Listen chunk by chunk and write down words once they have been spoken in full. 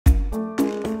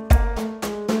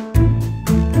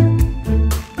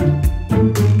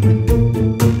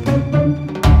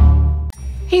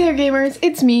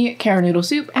it's me, Carrot Noodle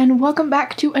Soup, and welcome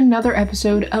back to another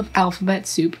episode of Alphabet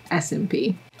Soup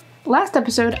SMP. Last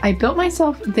episode, I built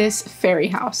myself this fairy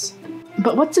house.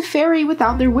 But what's a fairy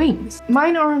without their wings?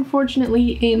 Mine are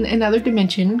unfortunately in another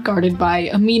dimension, guarded by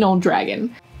a mean old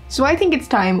dragon. So I think it's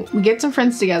time we get some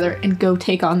friends together and go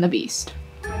take on the beast.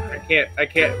 I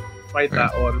can't fight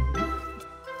that one.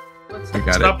 I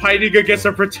got Stop fighting against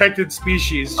a protected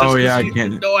species. Oh yeah, I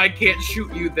can't. No, I can't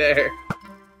shoot you there.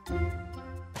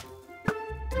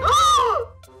 No!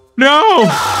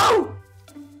 No!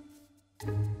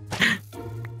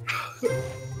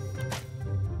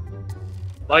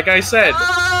 Like I said,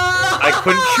 I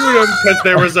couldn't shoot him because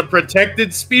there was a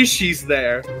protected species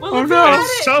there. Well, Oh no! And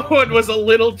someone was a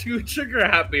little too trigger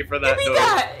happy for that Give me noise.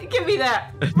 that! Give me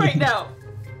that! Right now!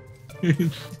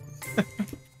 It's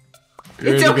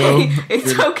Ready to go? okay.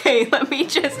 It's okay. Let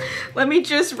me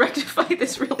just rectify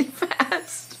this really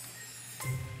fast.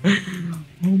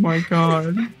 Oh my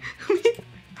god.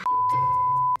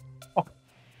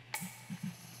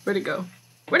 Where'd it go?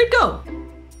 Where'd it go?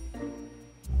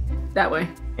 That way.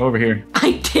 Over here.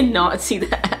 I did not see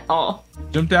that at all.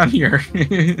 Jump down here.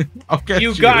 I'll catch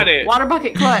you. You got it. Water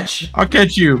bucket clutch. I'll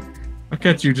catch you. I'll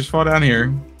catch you. Just fall down here.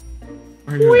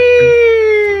 Where are you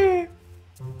Whee! at?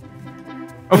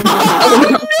 Oh, no!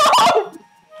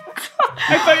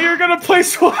 I thought you were gonna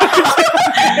place one.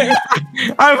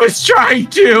 I was trying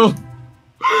to.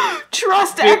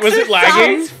 Trust Wait, was it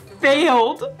lagging? exercise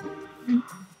failed.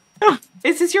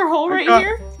 Is this your hole right God.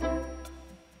 here?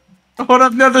 Hold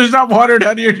up. No, there's not water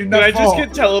down here. Do Can not I fall.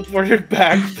 just get teleported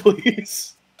back,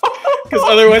 please? Because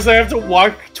otherwise I have to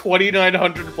walk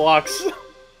 2,900 blocks.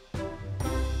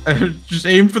 Just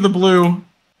aim for the blue.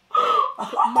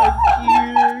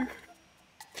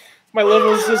 My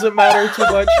levels doesn't matter too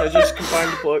much. I just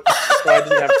combined books, so I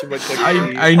didn't have too much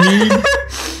XP.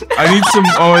 I need some.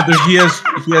 Oh, he has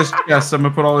chests. I'm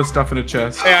gonna put all his stuff in a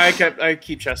chest. Yeah, I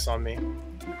keep chests on me.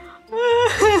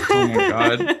 Oh my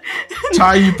god.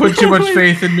 Ty, you put too much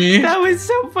faith in me. That was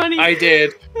so funny. I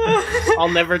did. I'll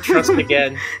never trust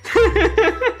again.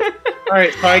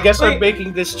 Alright, so I guess I'm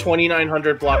making this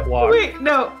 2,900 block walk. Wait,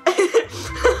 no.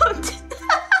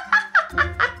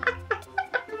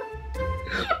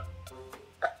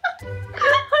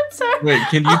 I'm sorry. Wait,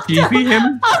 can you TP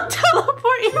him? I'll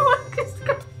teleport you because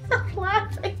I'm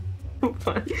laughing.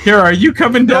 Here, are you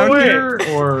coming No down way. here,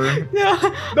 or?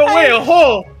 No way, a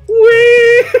hole!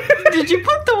 Whee! Did you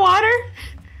put the water?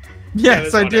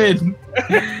 Yes, I did.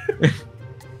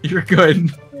 You're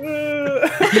good.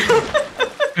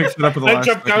 Fix it up with the I last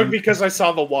jumped down second. because I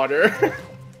saw the water.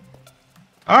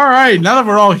 All right, now that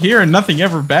we're all here and nothing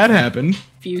ever bad happened.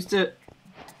 Fused it.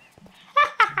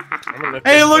 I'm gonna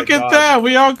Hey, fix look my at dog. that!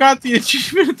 We all got the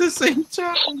achievement at the same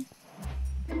time.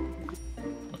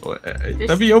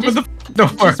 Let me open the door.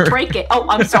 Just break it. Oh,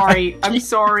 I'm sorry. I'm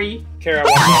sorry. Kara,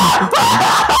 watch out.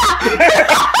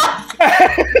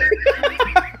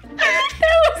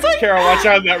 Kara, watch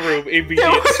out in that room. There immediate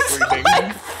was screaming.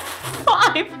 like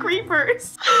 5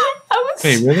 creepers. I was.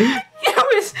 Hey, really? There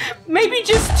was maybe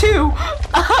just 2.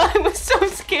 I was so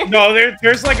scared. No,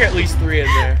 there's like at least 3 in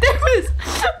there. There was.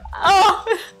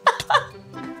 Oh.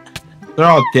 They're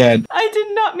all dead. I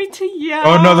did not mean to yell.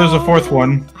 Oh no, there's a 4th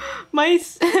one. My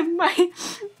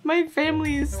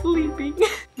family is sleeping.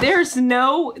 There's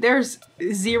 0. There's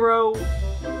 0.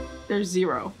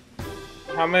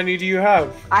 How many do you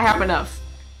have? I have enough.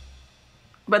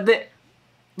 But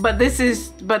this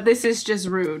is just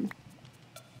rude.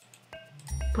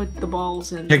 Put the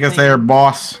balls in. Take us there,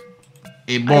 boss.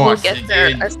 Hey, I will boss. get there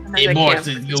as soon as I can. Let's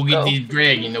go get this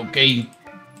dragon, okay? Do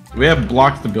we have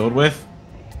blocks to build with?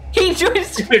 He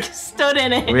just stood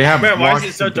in it. We have Man, why blocks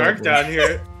is it so to build dark with. down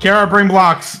here? Kara, bring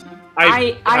blocks.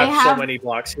 I I have have- so many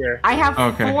blocks here. I have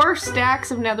Okay. 4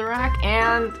 stacks of netherrack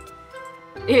and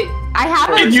I have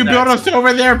Can a, Can you build us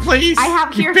over there, please? I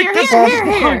have You here picked here up here all here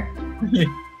the here.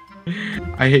 blocks.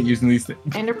 I hate using these things.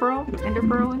 Ender pearl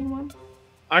anyone?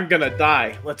 I'm gonna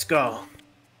die. Let's go.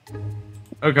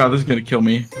 Oh god, this is gonna kill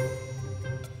me.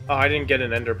 Oh, I didn't get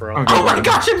an ender pearl. Okay. Oh my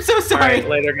gosh, I'm so sorry. Alright,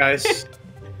 later, guys.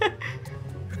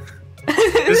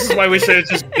 This is why we should have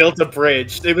just built a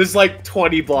bridge. It was like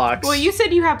 20 blocks. Well, you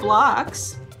said you have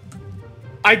blocks.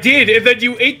 I did, and then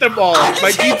you ate them all.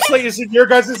 My deep slate is in your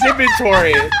guys'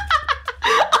 inventory.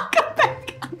 I'll come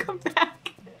back. I'll come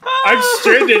back. I'm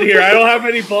stranded here. I don't have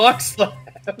any blocks left.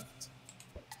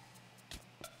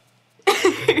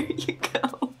 Here you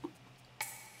go.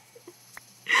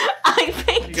 I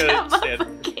picked You gotta him up stand.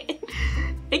 again.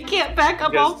 I can't back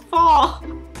up. You I'll guys- fall.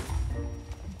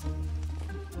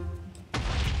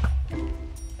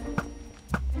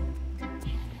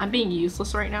 I'm being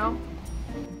useless right now.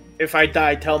 if I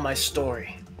die, tell my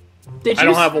story. Did I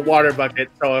don't have a water bucket,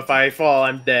 so if I fall,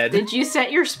 I'm dead. Did you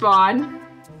set your spawn?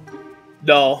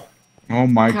 No. Oh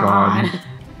my god.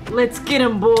 Let's get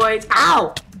him, boys.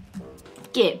 Ow!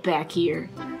 Get back here.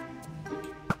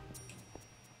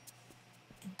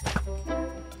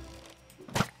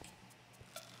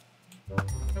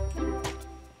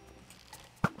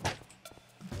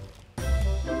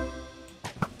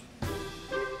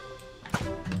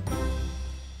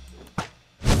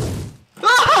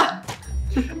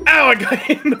 Ow, I got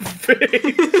hit in the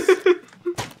face.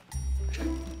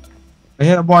 I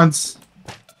hit him once.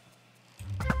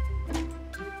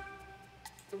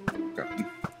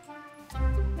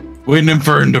 Waiting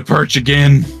for him to perch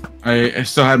again. I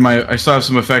still have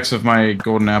some effects of my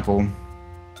golden apple.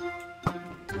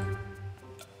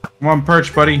 Come on,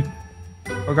 perch, buddy.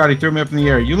 Oh god, he threw me up in the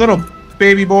air. You little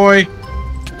baby boy.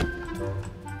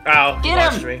 Ow, Get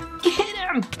lost him! me. Get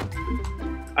him!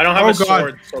 I don't have a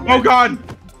sword. So Oh god!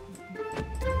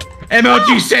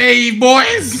 MLG save,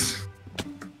 boys!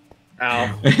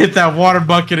 Ow. I hit that water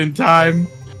bucket in time.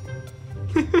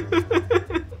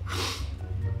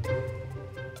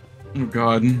 Oh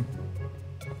god.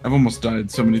 I've almost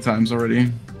died so many times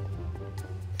already.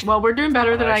 Well, we're doing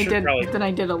better than I I should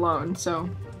probably- did alone, so.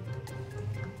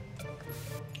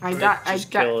 I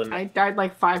Just killing- died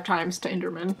like 5 times to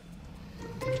Enderman.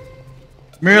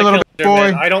 Come here, little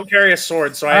boy. I don't carry a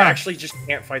sword, so I actually just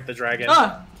can't fight the dragon.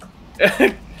 Ah!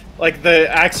 Like, the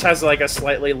axe has, like, a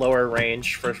slightly lower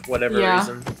range for whatever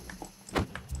reason.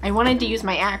 I wanted to use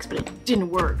my axe, but it didn't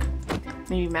work.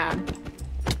 Made me mad.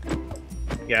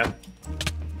 Yeah.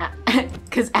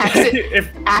 Cause axe is if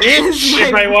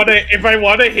I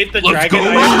wanna hit the dragon,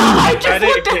 I try just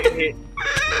looked to at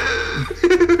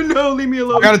hit. No, leave me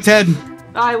alone. I got a 10.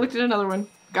 I looked at another one.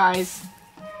 Guys.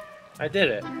 I did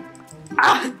it.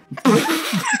 Ah!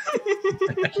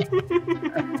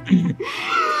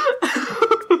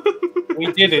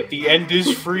 We did it. The end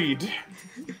is freed.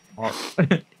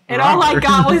 And all I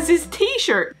got was his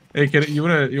t-shirt. Hey, you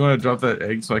wanna drop that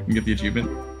egg so I can get the achievement?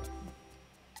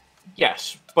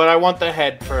 Yes, but I want the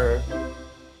head for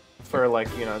like,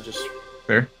 you know, just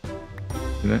Fair.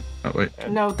 Do that? Oh wait.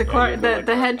 No,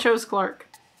 the head chose Clark.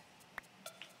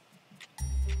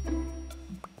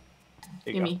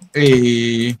 Gimme.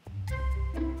 Hey.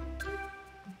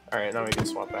 All right, now we can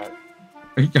swap back.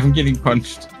 I'm getting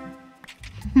punched.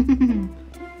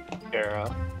 Here,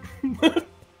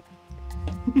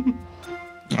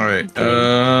 All right.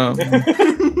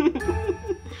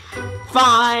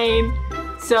 Fine.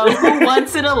 So who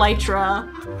wants an elytra?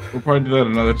 We'll probably do that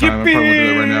another time. I probably won't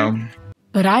do that right now.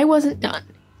 But I wasn't done.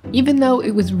 Even though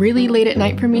it was really late at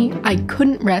night for me, I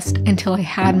couldn't rest until I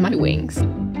had my wings.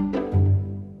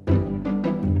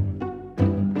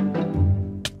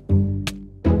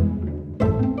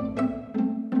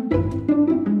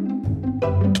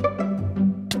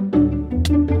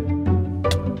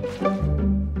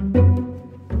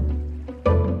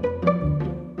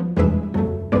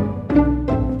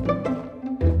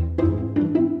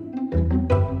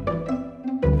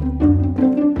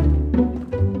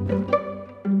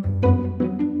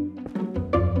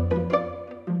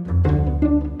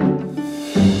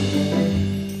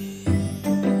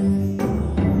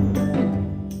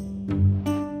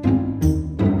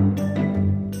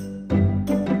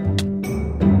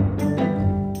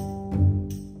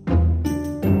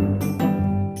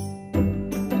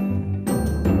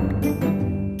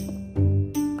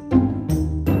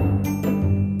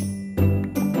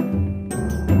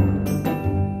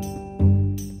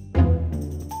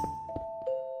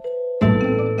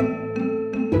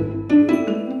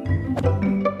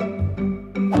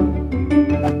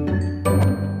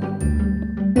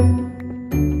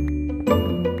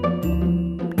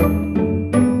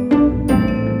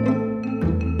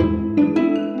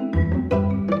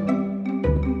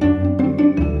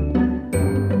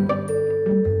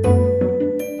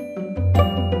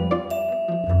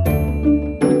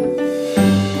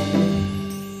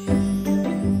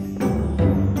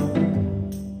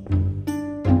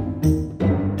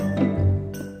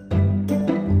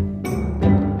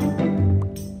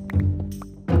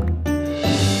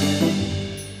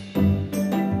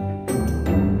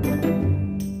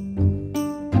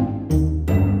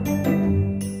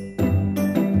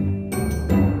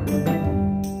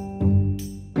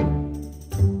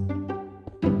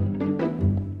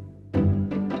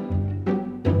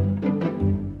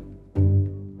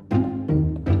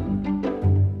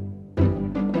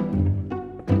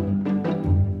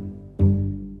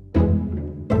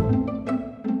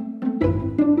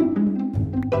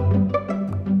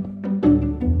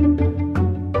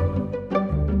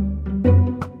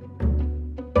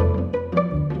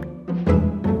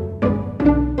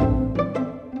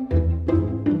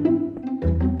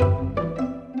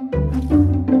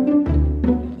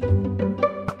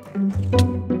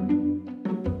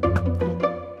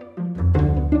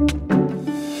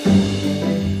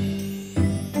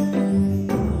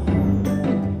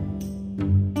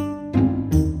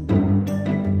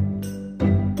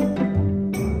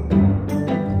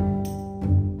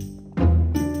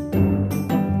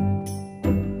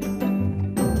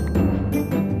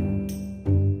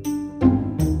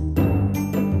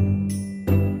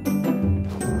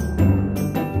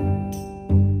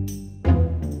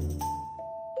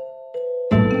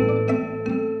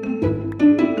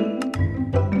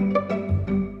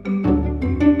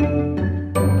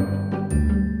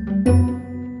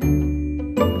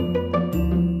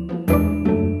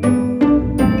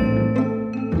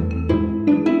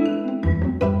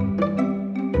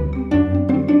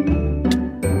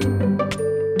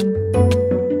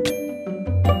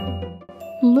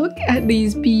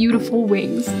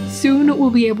 Soon we'll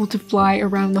be able to fly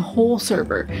around the whole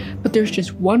server, but there's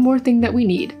just one more thing that we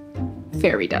need.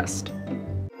 Fairy dust.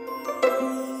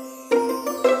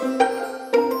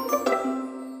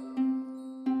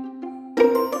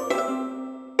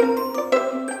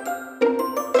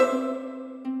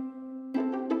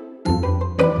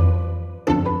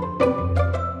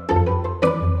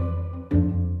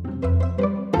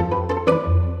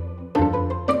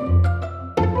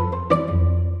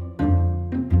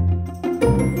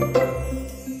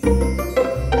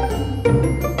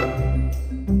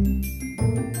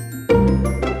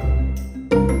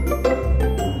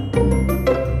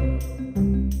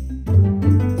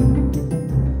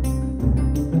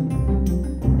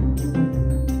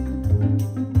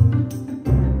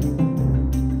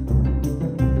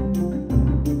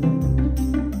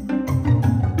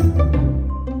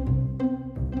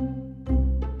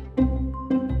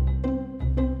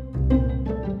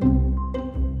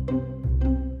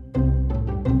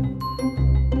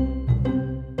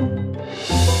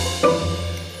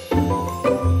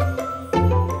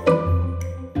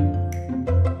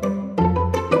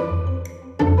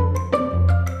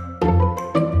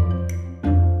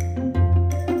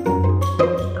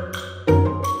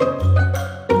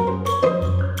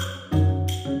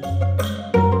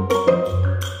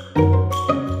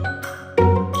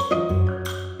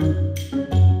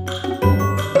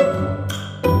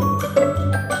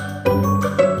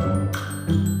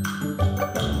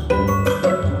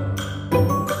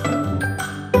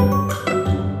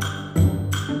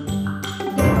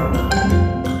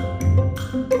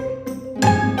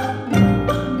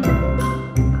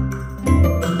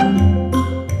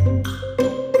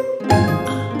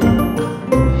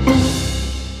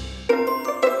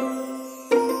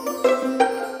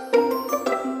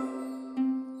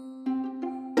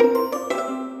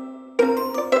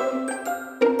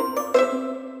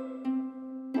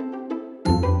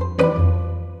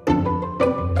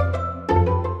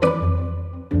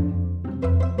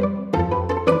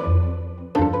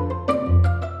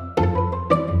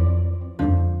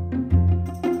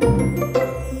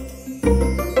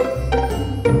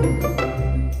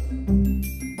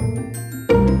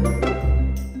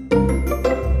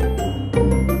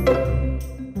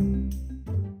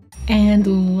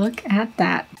 And look at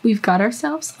that. We've got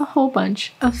ourselves a whole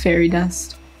bunch of fairy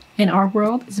dust. And our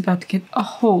world is about to get a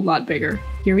whole lot bigger.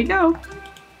 Here we go.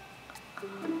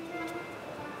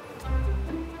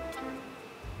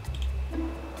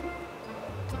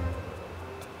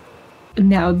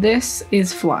 Now this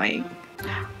is flying.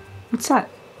 What's that?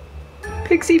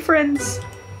 Pixie friends!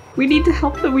 We need to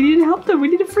help them, we need to help them, we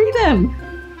need to free them!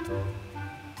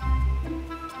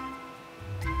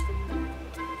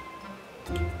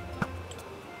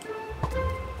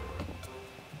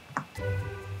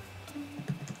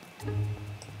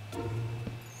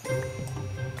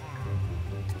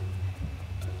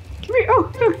 Come here,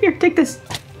 oh, no, here, take this!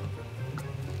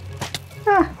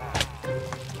 Ah!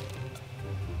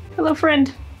 Hello,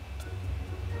 friend.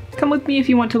 Come with me if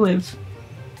you want to live.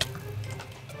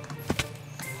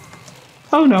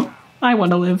 Oh no, I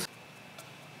want to live.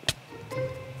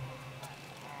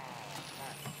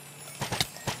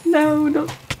 No, no.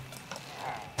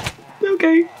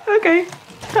 Okay, okay.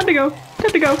 Time to go,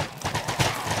 time to go.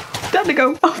 Time to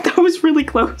go. Oh, that was really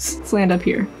close. Let's land up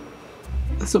here.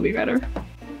 This will be better.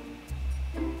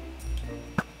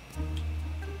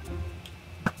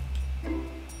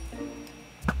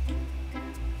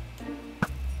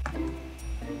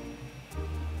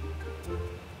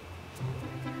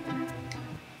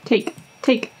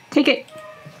 Take it.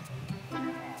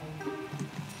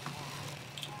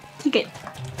 Take it.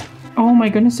 Oh my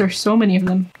goodness, there's so many of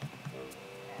them.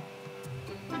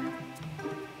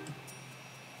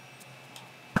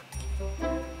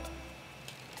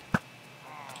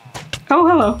 Oh,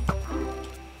 hello.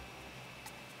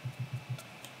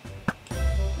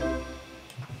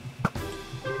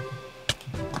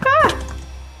 Ah!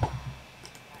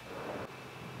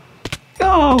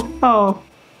 Oh, oh.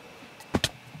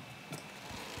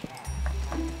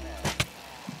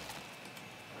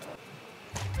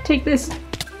 Take this.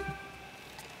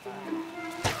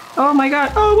 Oh my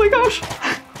god. Oh my gosh.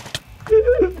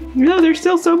 No, there's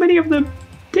still so many of them.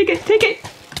 Take it. Take it.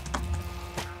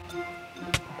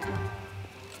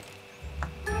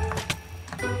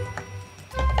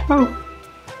 Oh.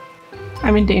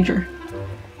 I'm in danger.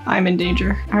 I'm in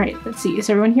danger. All right, let's see. Is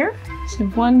everyone here? So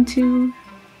 1, 2.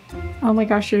 Oh my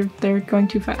gosh, they're going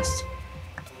too fast.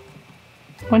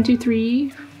 1, 2,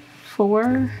 3,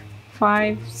 4,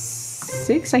 5,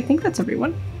 6. I think that's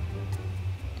everyone.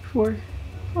 4.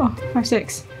 Oh, 5,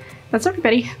 6. That's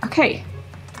everybody. Okay.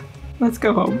 Let's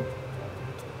go home.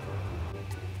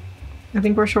 I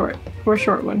think we're short. We're a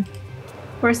short one.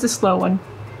 Where's the slow one?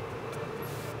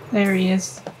 There he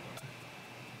is.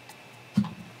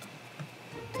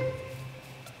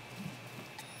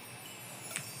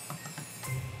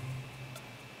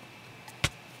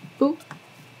 Ooh.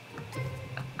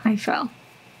 I fell.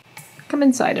 Come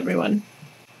inside, everyone.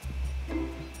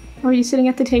 Are you sitting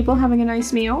at the table having a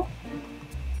nice meal?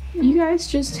 You guys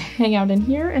just hang out in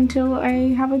here until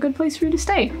I have a good place for you to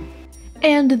stay.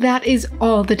 And that is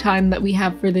all the time that we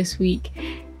have for this week.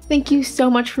 Thank you so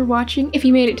much for watching. If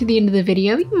you made it to the end of the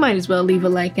video, you might as well leave a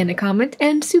like and a comment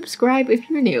and subscribe if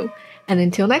you're new. And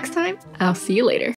until next time, I'll see you later.